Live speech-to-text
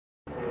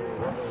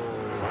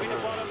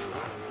Winterbottom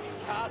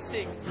in car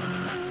 6.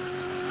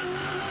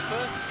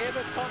 First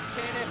ever top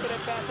 10 effort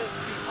at Bathurst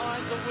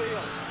behind the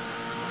wheel.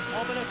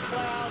 Ominous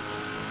clouds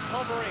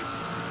hovering.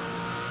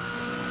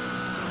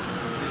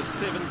 Did a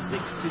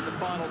 7.6 in the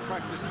final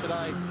practice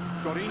today.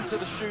 Got into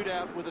the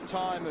shootout with a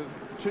time of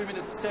 2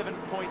 minutes 7.1.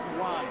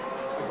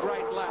 A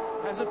great lap.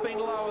 Hasn't been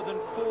lower than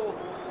 4th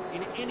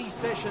in any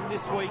session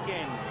this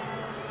weekend.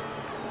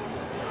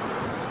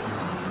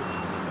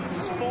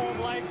 His form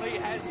lately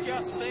has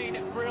just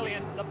been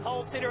brilliant. The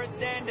pole sitter at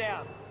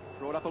Sandown.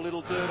 Brought up a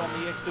little dirt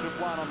on the exit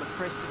of 1 on the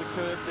crest of the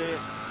curve there.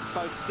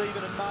 Both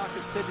Stephen and Mark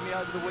have said to me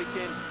over the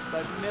weekend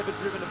they've never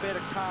driven a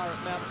better car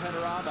at Mount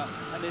Panorama,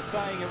 and they're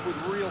saying it with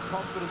real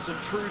confidence and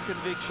true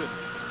conviction.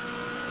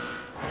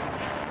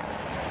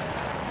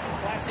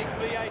 Classic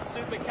V8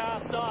 supercar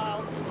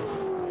style.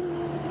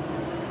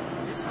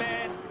 This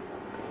man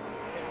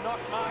can knock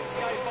Mark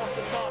Skaife off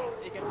the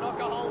top. He can knock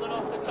a Holden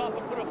off the top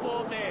and put a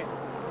Ford there.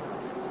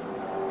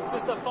 This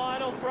is the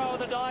final throw of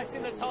the dice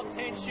in the top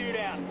 10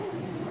 shootout.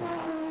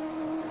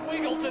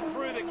 Wiggles it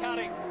through the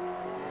cutting.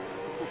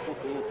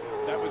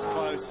 That was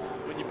close.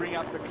 When you bring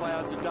up the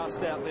clouds of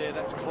dust out there,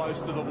 that's close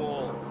to the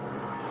wall.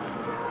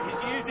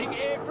 He's using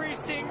every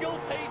single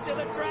piece of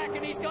the track,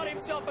 and he's got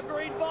himself a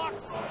green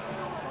box.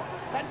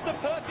 That's the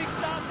perfect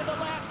start to the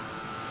lap.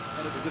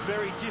 And it was a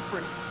very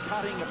different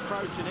cutting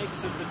approach and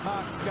exit than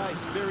Mark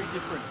Skaife's. Very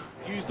different.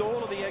 Used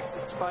all of the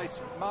exit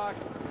space. Mark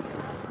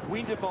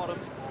Winterbottom,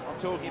 I'm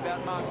talking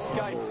about Mark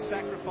Skaife,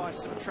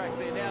 sacrificed some track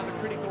there. Now the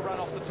critical run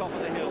off the top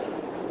of the hill.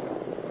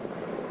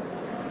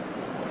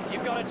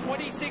 You've got a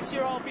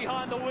 26-year-old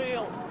behind the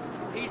wheel.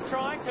 He's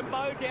trying to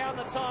mow down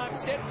the time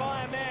set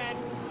by a man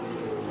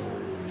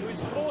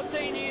who's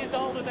 14 years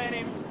older than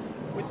him,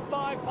 with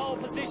 5 pole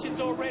positions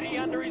already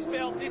under his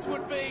belt. This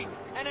would be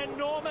an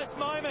enormous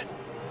moment.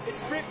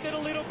 It's drifted a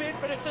little bit,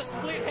 but it's a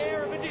split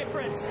hair of a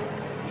difference.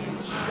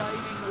 He's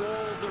shaving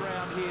walls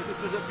around here.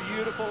 This is a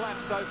beautiful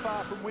lap so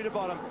far from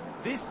Winterbottom.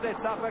 This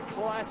sets up a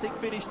classic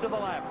finish to the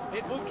lap.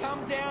 It will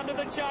come down to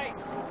the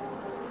chase.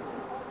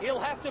 He'll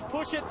have to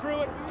push it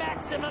through at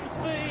maximum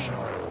speed,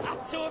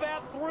 up to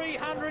about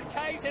 300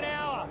 k's an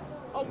hour.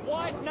 A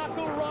white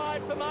knuckle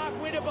ride for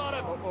Mark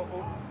Winterbottom.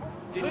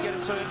 Didn't get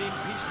it turned in,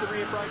 pinched the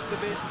rear brakes a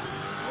bit.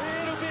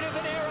 Little bit of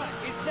an error.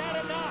 Is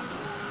that enough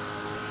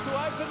to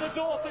open the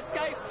door for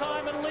Skaife's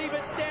time and leave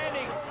it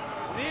standing?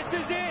 This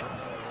is it.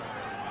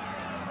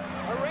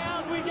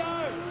 Around we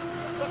go.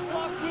 The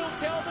clock will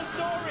tell the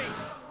story.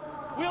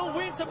 Will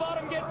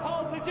Winterbottom get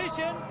pole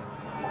position?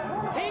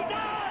 He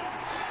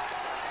does!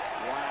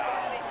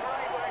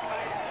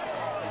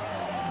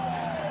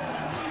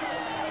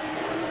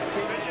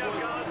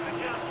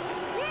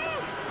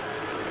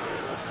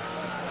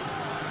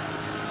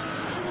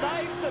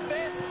 Saves the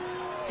best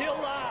till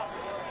last.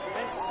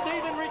 And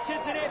Stephen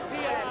Richards and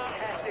FPR.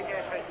 Fantastic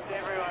effort,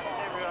 everyone.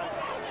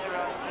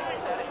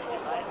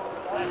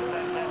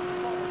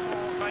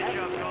 Great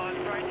job, guys,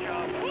 great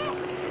job.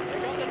 They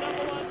got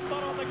the #1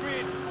 spot on the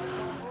grid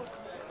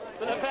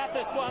for the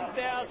Bathurst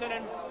 1000,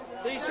 and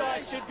these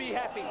guys should be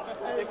happy.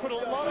 They put a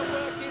lot of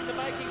work into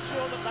making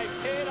sure that they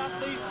paired up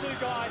these 2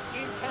 guys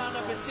in car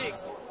number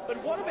 6. But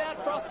what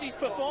about Frosty's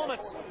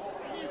performance?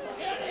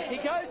 He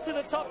goes to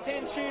the top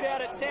 10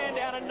 shootout at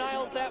Sandown and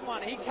nails that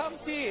one. He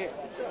comes here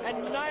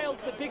and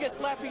nails the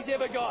biggest lap he's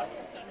ever got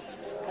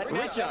at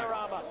Mount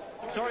Panorama.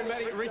 Sorry,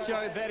 Matty,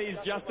 Richo, that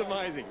is just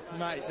amazing.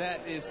 Mate,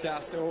 that is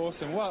just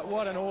awesome.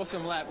 What an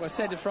awesome lap. I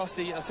said to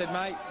Frosty, I said,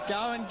 mate,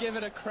 go and give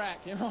it a crack.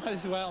 You might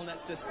as well, and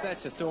that's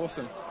just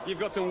awesome. You've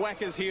got some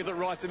whackers here that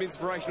write some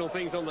inspirational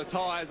things on the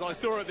tyres. I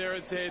saw it there.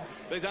 It said,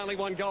 there's only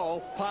one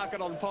goal, park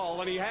it on pole,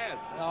 and he has.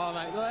 Oh,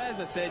 mate, well, as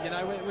I said, you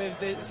know,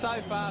 we've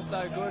so far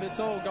so good. It's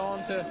all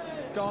gone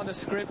to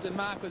script, and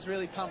Mark was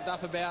really pumped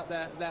up about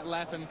that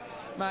lap. And,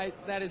 mate,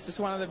 that is just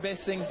one of the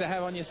best things to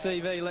have on your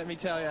CV, let me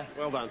tell you.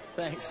 Well done.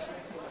 Thanks.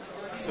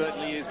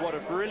 Certainly is. What a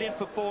brilliant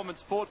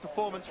performance. Ford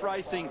Performance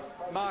Racing,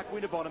 Mark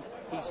Winterbottom.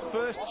 His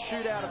first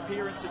shootout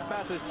appearance at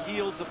Bathurst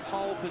yields a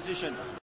pole position.